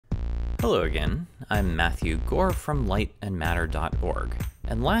Hello again, I'm Matthew Gore from lightandmatter.org,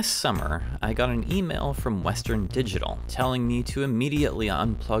 and last summer I got an email from Western Digital telling me to immediately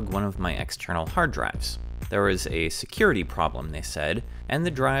unplug one of my external hard drives. There was a security problem, they said, and the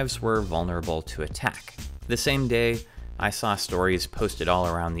drives were vulnerable to attack. The same day, I saw stories posted all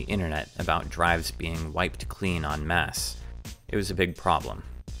around the internet about drives being wiped clean en masse. It was a big problem.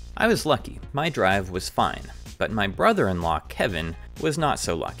 I was lucky, my drive was fine. But my brother-in-law, Kevin, was not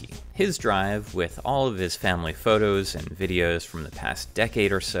so lucky. His drive, with all of his family photos and videos from the past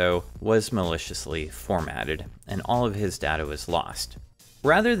decade or so, was maliciously formatted, and all of his data was lost.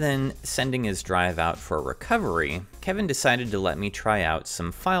 Rather than sending his drive out for recovery, Kevin decided to let me try out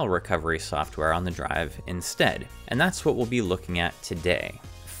some file recovery software on the drive instead, and that's what we'll be looking at today.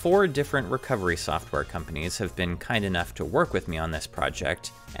 4 different recovery software companies have been kind enough to work with me on this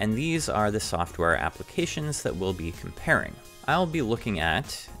project, and these are the software applications that we'll be comparing. I'll be looking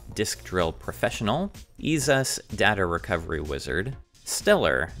at DiskDrill Professional, EaseUS Data Recovery Wizard,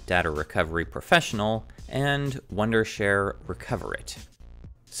 Stellar Data Recovery Professional, and Wondershare Recoverit.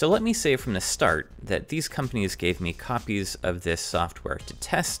 So let me say from the start that these companies gave me copies of this software to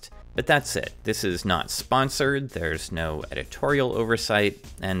test, but that's it. This is not sponsored, there's no editorial oversight,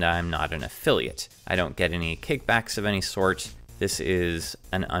 and I'm not an affiliate. I don't get any kickbacks of any sort. This is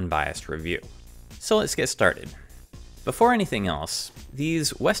an unbiased review. So let's get started. Before anything else,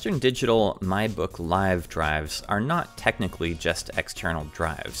 these Western Digital MyBook Live drives are not technically just external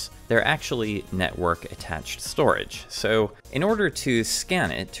drives. They're actually network-attached storage. So in order to scan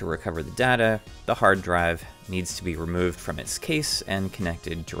it to recover the data, the hard drive needs to be removed from its case and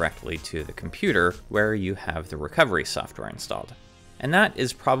connected directly to the computer where you have the recovery software installed. And that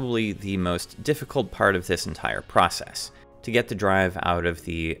is probably the most difficult part of this entire process. To get the drive out of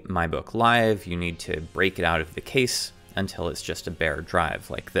the MyBook Live, you need to break it out of the case until it's just a bare drive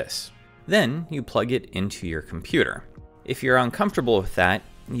like this. Then you plug it into your computer. If you're uncomfortable with that,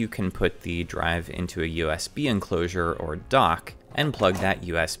 you can put the drive into a USB enclosure or dock and plug that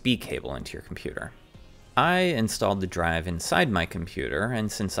USB cable into your computer. I installed the drive inside my computer,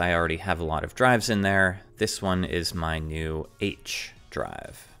 and since I already have a lot of drives in there, this one is my new H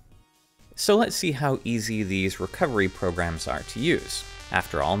drive. So let's see how easy these recovery programs are to use.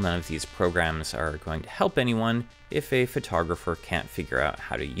 After all, none of these programs are going to help anyone if a photographer can't figure out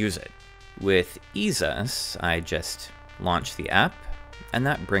how to use it. With EaseUS, I just launch the app, and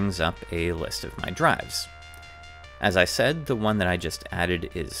that brings up a list of my drives. As I said, the one that I just added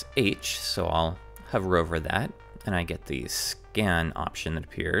is H, so I'll hover over that, and I get the scan option that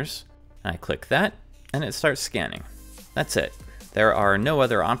appears. And I click that, and it starts scanning. That's it. There are no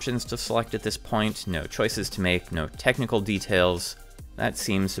other options to select at this point, no choices to make, no technical details. That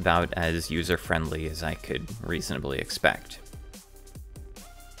seems about as user-friendly as I could reasonably expect.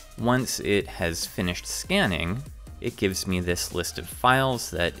 Once it has finished scanning, it gives me this list of files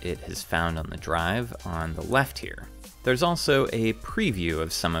that it has found on the drive on the left here. There's also a preview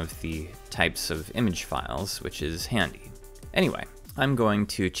of some of the types of image files, which is handy. Anyway, I'm going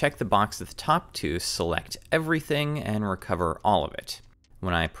to check the box at the top to select everything and recover all of it.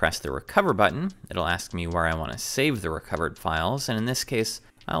 When I press the recover button, it'll ask me where I want to save the recovered files, and in this case,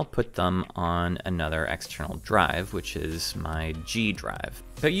 I'll put them on another external drive, which is my G drive.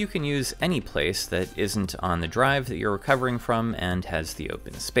 But you can use any place that isn't on the drive that you're recovering from and has the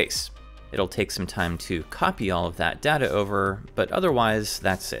open space. It'll take some time to copy all of that data over, but otherwise,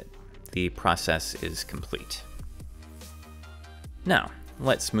 that's it. The process is complete. Now,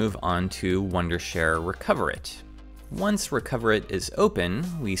 let's move on to Wondershare Recoverit. Once Recoverit is open,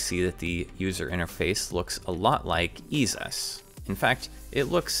 we see that the user interface looks a lot like EaseUS. In fact, it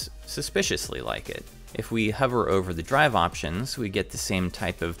looks suspiciously like it. If we hover over the drive options, we get the same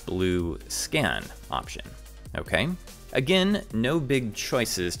type of blue scan option. Okay? Again, no big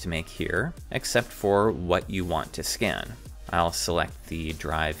choices to make here, except for what you want to scan. I'll select the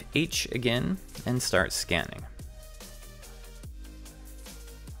drive H again and start scanning.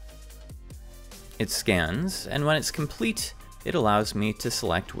 It scans, and when it's complete, it allows me to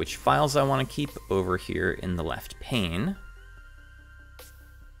select which files I want to keep over here in the left pane.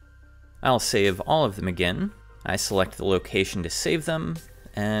 I'll save all of them again. I select the location to save them,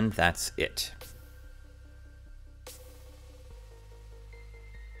 and that's it.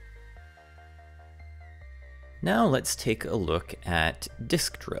 Now let's take a look at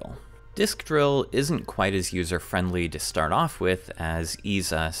DiskDrill. DiskDrill isn't quite as user-friendly to start off with as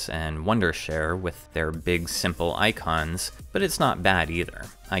EaseUS and Wondershare with their big simple icons, but it's not bad either.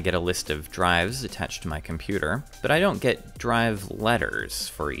 I get a list of drives attached to my computer, but I don't get drive letters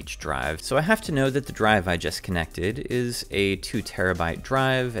for each drive, so I have to know that the drive I just connected is a 2 terabyte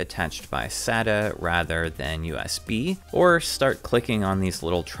drive attached by SATA rather than USB, or start clicking on these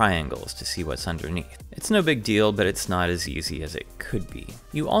little triangles to see what's underneath. It's no big deal, but it's not as easy as it could be.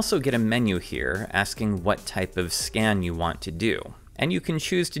 You also get a menu here asking what type of scan you want to do. And you can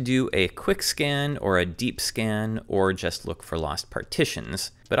choose to do a quick scan or a deep scan or just look for lost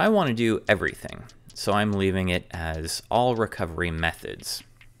partitions, but I want to do everything, so I'm leaving it as all recovery methods,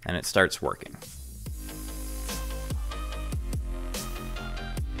 and it starts working.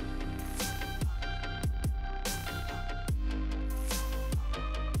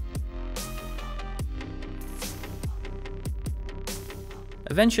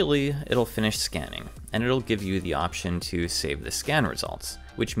 Eventually, it'll finish scanning, and it'll give you the option to save the scan results,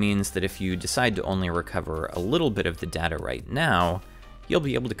 which means that if you decide to only recover a little bit of the data right now, you'll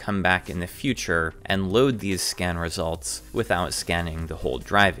be able to come back in the future and load these scan results without scanning the whole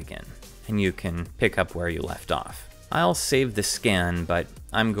drive again, and you can pick up where you left off. I'll save the scan, but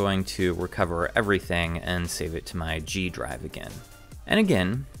I'm going to recover everything and save it to my G drive again. And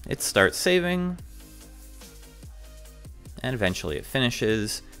again, it starts saving, and eventually it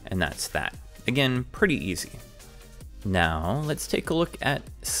finishes, and that's that. Again, pretty easy. Now, let's take a look at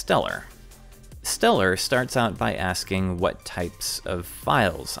Stellar. Stellar starts out by asking what types of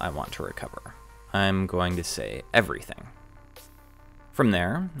files I want to recover. I'm going to say everything. From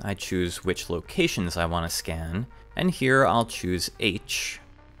there, I choose which locations I want to scan, and here I'll choose H,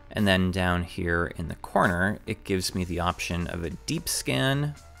 and then down here in the corner, it gives me the option of a deep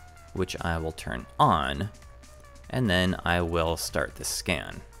scan, which I will turn on, and then I will start the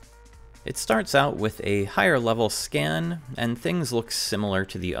scan. It starts out with a higher level scan, and things look similar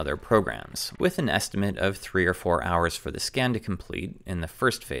to the other programs, with an estimate of 3 or 4 hours for the scan to complete in the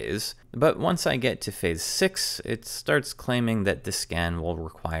first phase, but once I get to phase 6, it starts claiming that the scan will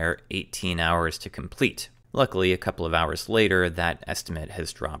require 18 hours to complete. Luckily, a couple of hours later, that estimate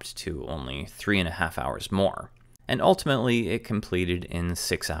has dropped to only 3.5 hours more, and ultimately it completed in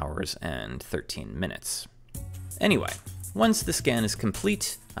 6 hours and 13 minutes. Anyway, once the scan is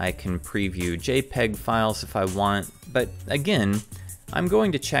complete, I can preview JPEG files if I want, but again, I'm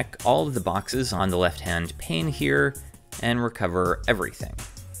going to check all of the boxes on the left-hand pane here and recover everything.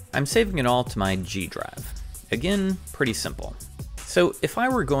 I'm saving it all to my G drive. Again, pretty simple. So if I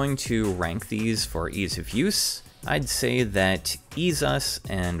were going to rank these for ease of use, I'd say that EaseUS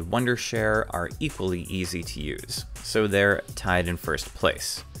and Wondershare are equally easy to use, so they're tied in first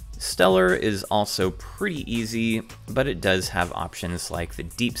place. Stellar is also pretty easy, but it does have options like the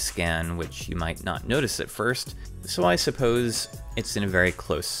deep scan, which you might not notice at first, so I suppose it's in a very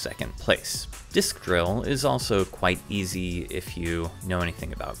close second place. DiskDrill is also quite easy if you know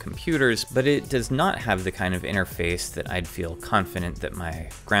anything about computers, but it does not have the kind of interface that I'd feel confident that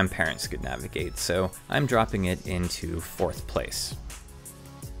my grandparents could navigate, so I'm dropping it into fourth place.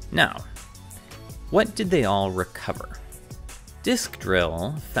 Now, what did they all recover?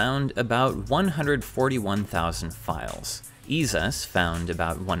 DiskDrill found about 141,000 files. EaseUS found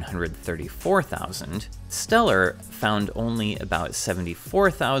about 134,000. Stellar found only about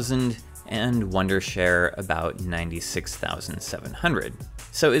 74,000, and Wondershare about 96,700.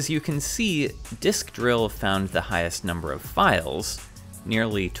 So as you can see, DiskDrill found the highest number of files,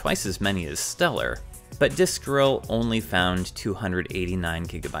 nearly twice as many as Stellar, but DiskDrill only found 289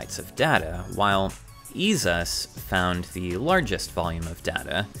 gigabytes of data, while EaseUS found the largest volume of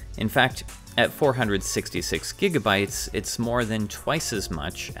data. In fact, at 466 gigabytes, it's more than twice as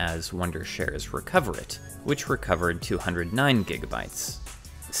much as Wondershare's Recoverit, which recovered 209 gigabytes.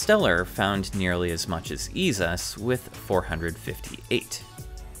 Stellar found nearly as much as EaseUS with 458.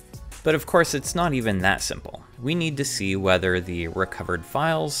 But of course, it's not even that simple. We need to see whether the recovered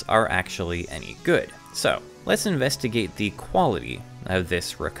files are actually any good. So, let's investigate the quality of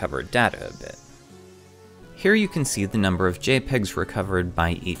this recovered data a bit. Here you can see the number of JPEGs recovered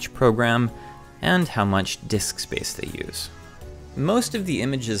by each program, and how much disk space they use. Most of the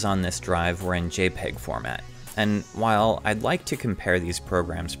images on this drive were in JPEG format, and while I'd like to compare these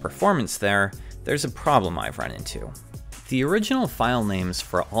programs' performance there, there's a problem I've run into. The original file names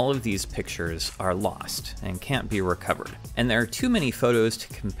for all of these pictures are lost and can't be recovered, and there are too many photos to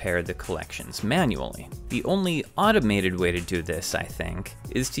compare the collections manually. The only automated way to do this, I think,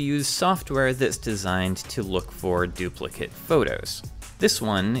 is to use software that's designed to look for duplicate photos. This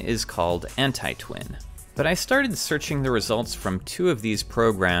one is called Anti-Twin. But I started searching the results from 2 of these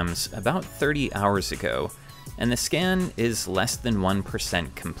programs about 30 hours ago, and the scan is less than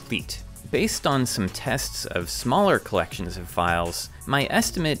 1% complete. Based on some tests of smaller collections of files, my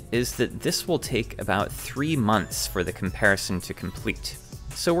estimate is that this will take about 3 months for the comparison to complete.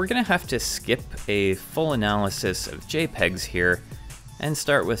 So we're going to have to skip a full analysis of JPEGs here and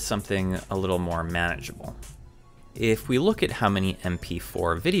start with something a little more manageable. If we look at how many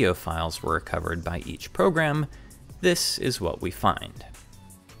MP4 video files were recovered by each program, this is what we find.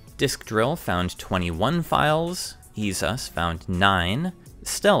 DiskDrill found 21 files, EaseUS found 9,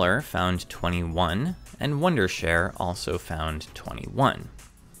 Stellar found 21, and Wondershare also found 21.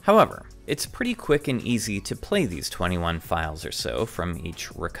 However, it's pretty quick and easy to play these 21 files or so from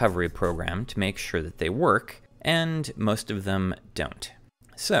each recovery program to make sure that they work, and most of them don't.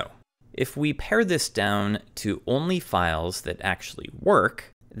 So, if we pare this down to only files that actually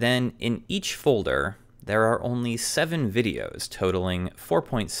work, then in each folder there are only 7 videos totaling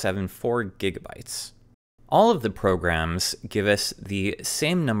 4.74 gigabytes. All of the programs give us the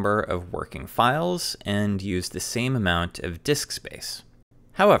same number of working files and use the same amount of disk space.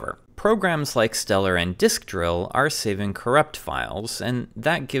 However, programs like Stellar and DiskDrill are saving corrupt files, and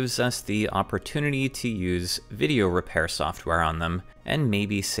that gives us the opportunity to use video repair software on them and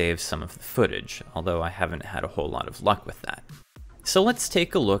maybe save some of the footage, although I haven't had a whole lot of luck with that. So let's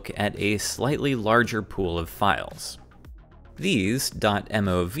take a look at a slightly larger pool of files. These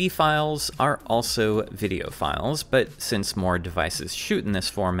 .mov files are also video files, but since more devices shoot in this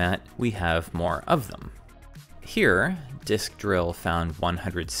format, we have more of them. Here, DiskDrill found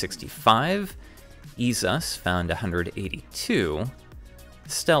 165, EaseUS found 182,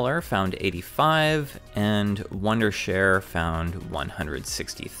 Stellar found 85, and Wondershare found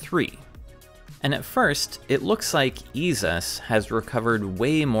 163. And at first, it looks like EaseUS has recovered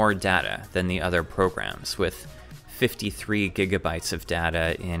way more data than the other programs, with 53 gigabytes of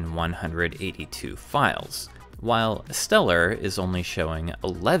data in 182 files, while Stellar is only showing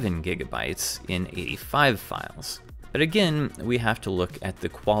 11 gigabytes in 85 files. But again, we have to look at the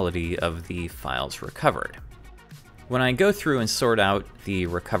quality of the files recovered. When I go through and sort out the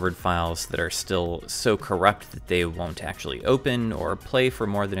recovered files that are still so corrupt that they won't actually open or play for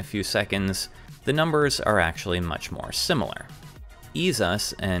more than a few seconds, the numbers are actually much more similar.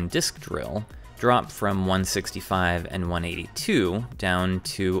 EaseUS and DiskDrill drop from 165 and 182 down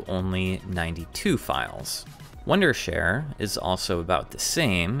to only 92 files. Wondershare is also about the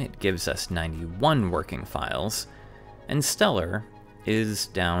same, it gives us 91 working files, and Stellar is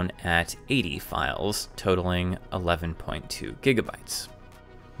down at 80 files, totaling 11.2 gigabytes.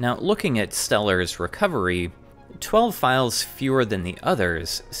 Now, looking at Stellar's recovery, 12 files fewer than the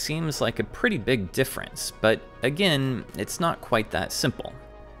others seems like a pretty big difference, but again, it's not quite that simple.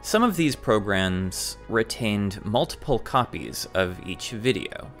 Some of these programs retained multiple copies of each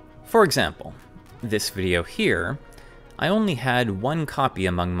video. For example, this video here, I only had 1 copy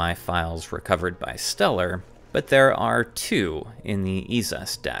among my files recovered by Stellar, but there are 2 in the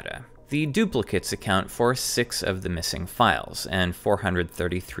EaseUS data. The duplicates account for 6 of the missing files, and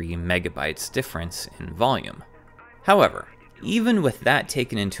 433 megabytes difference in volume. However, even with that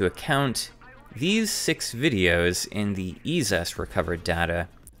taken into account, these 6 videos in the EaseUS recovered data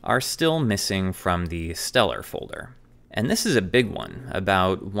are still missing from the Stellar folder. And this is a big one,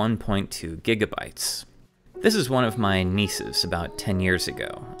 about 1.2 gigabytes. This is one of my nieces about 10 years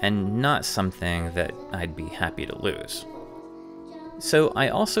ago, and not something that I'd be happy to lose. So I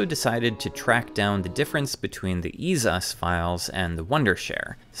also decided to track down the difference between the EaseUS files and the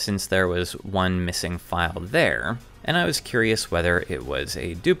Wondershare, since there was 1 missing file there, and I was curious whether it was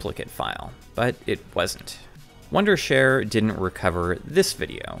a duplicate file, but it wasn't. Wondershare didn't recover this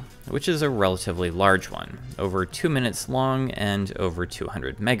video, which is a relatively large one, over 2 minutes long and over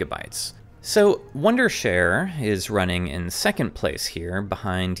 200 megabytes. So Wondershare is running in second place here,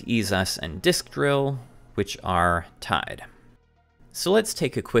 behind EaseUS and DiskDrill, which are tied. So let's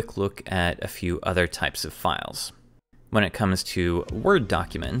take a quick look at a few other types of files. When it comes to Word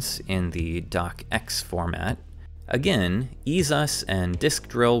documents in the DOCX format, again, EaseUS and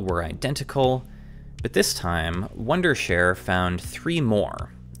DiskDrill were identical, but this time, Wondershare found 3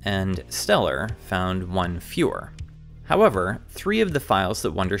 more, and Stellar found 1 fewer. However, 3 of the files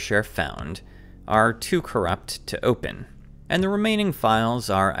that Wondershare found are too corrupt to open, and the remaining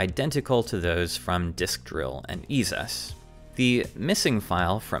files are identical to those from DiskDrill and EaseUS. The missing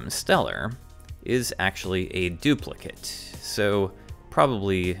file from Stellar is actually a duplicate, so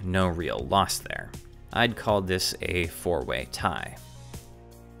probably no real loss there. I'd call this a 4-way tie.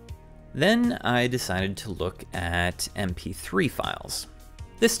 Then I decided to look at MP3 files.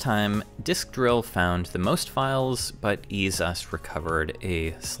 This time, DiskDrill found the most files, but EaseUS recovered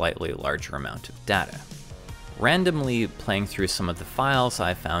a slightly larger amount of data. Randomly playing through some of the files,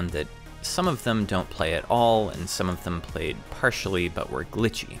 I found that some of them don't play at all, and some of them played partially but were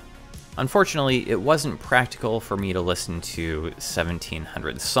glitchy. Unfortunately, it wasn't practical for me to listen to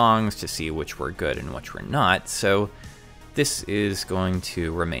 1,700 songs to see which were good and which were not, so this is going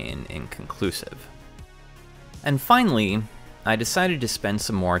to remain inconclusive. And finally, I decided to spend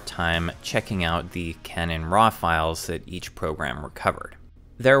some more time checking out the Canon RAW files that each program recovered.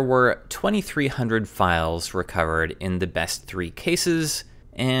 There were 2,300 files recovered in the best 3 cases,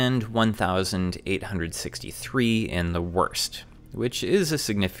 and 1,863 in the worst, which is a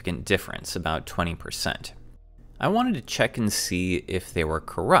significant difference, about 20%. I wanted to check and see if they were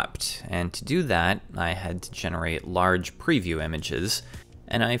corrupt, and to do that, I had to generate large preview images,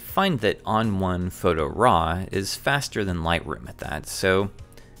 and I find that On1 Photo RAW is faster than Lightroom at that, so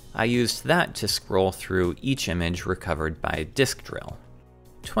I used that to scroll through each image recovered by DiskDrill.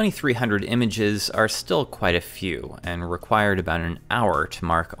 2,300 images are still quite a few, and required about an hour to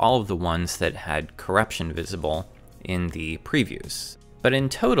mark all of the ones that had corruption visible in the previews. But in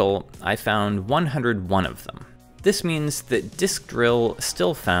total, I found 101 of them. This means that DiskDrill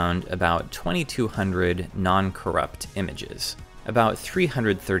still found about 2,200 non-corrupt images, about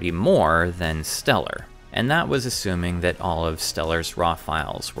 330 more than Stellar, and that was assuming that all of Stellar's RAW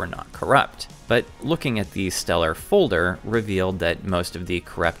files were not corrupt. But looking at the Stellar folder revealed that most of the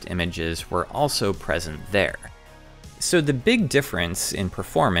corrupt images were also present there. So the big difference in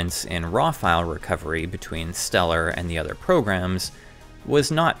performance in RAW file recovery between Stellar and the other programs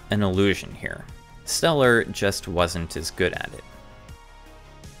was not an illusion here. Stellar just wasn't as good at it.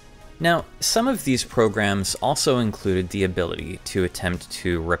 Now, some of these programs also included the ability to attempt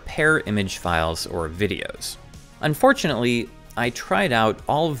to repair image files or videos. Unfortunately, I tried out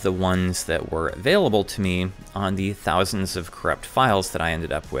all of the ones that were available to me on the thousands of corrupt files that I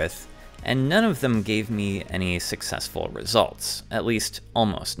ended up with, and none of them gave me any successful results, at least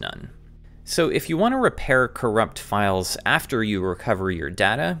almost none. So if you want to repair corrupt files after you recover your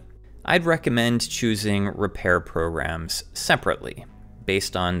data, I'd recommend choosing repair programs separately,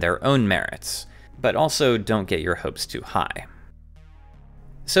 based on their own merits, but also don't get your hopes too high.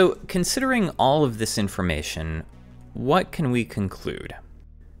 So, considering all of this information, what can we conclude?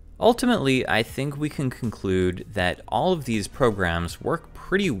 Ultimately, I think we can conclude that all of these programs work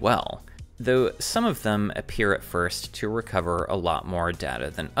pretty well, though some of them appear at first to recover a lot more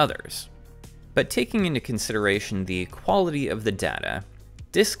data than others. But taking into consideration the quality of the data,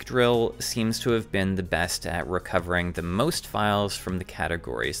 DiskDrill seems to have been the best at recovering the most files from the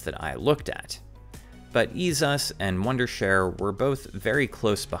categories that I looked at. But EaseUS and Wondershare were both very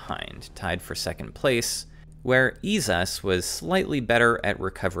close behind, tied for second place, where EaseUS was slightly better at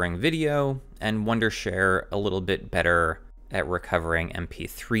recovering video, and Wondershare a little bit better at recovering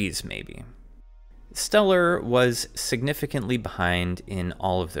MP3s maybe. Stellar was significantly behind in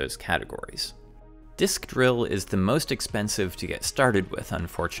all of those categories. DiskDrill is the most expensive to get started with,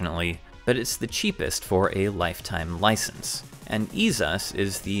 unfortunately, but it's the cheapest for a lifetime license, and EaseUS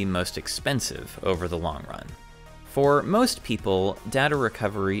is the most expensive over the long run. For most people, data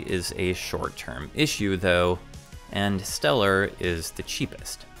recovery is a short-term issue, though, and Stellar is the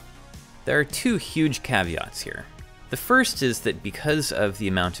cheapest. There are 2 huge caveats here. The first is that because of the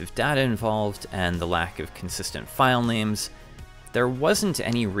amount of data involved and the lack of consistent file names, there wasn't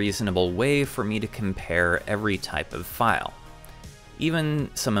any reasonable way for me to compare every type of file, even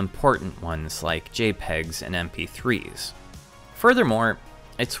some important ones like JPEGs and MP3s. Furthermore,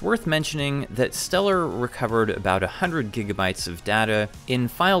 it's worth mentioning that Stellar recovered about 100 gigabytes of data in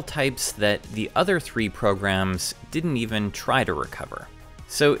file types that the other 3 programs didn't even try to recover.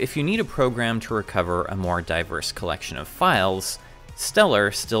 So if you need a program to recover a more diverse collection of files,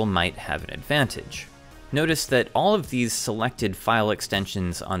 Stellar still might have an advantage. Notice that all of these selected file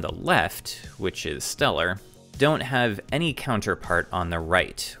extensions on the left, which is Stellar, don't have any counterpart on the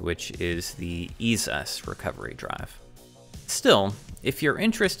right, which is the EaseUS recovery drive. Still, if you're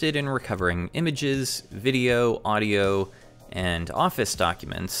interested in recovering images, video, audio, and Office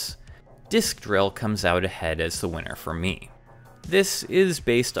documents, DiskDrill comes out ahead as the winner for me. This is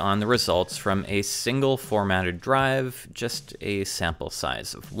based on the results from a single formatted drive, just a sample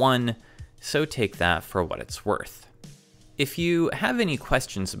size of 1, so take that for what it's worth. If you have any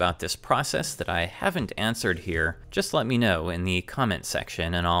questions about this process that I haven't answered here, just let me know in the comment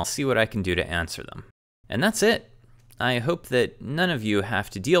section and I'll see what I can do to answer them. And that's it. I hope that none of you have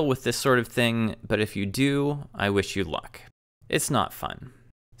to deal with this sort of thing, but if you do, I wish you luck. It's not fun.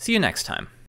 See you next time.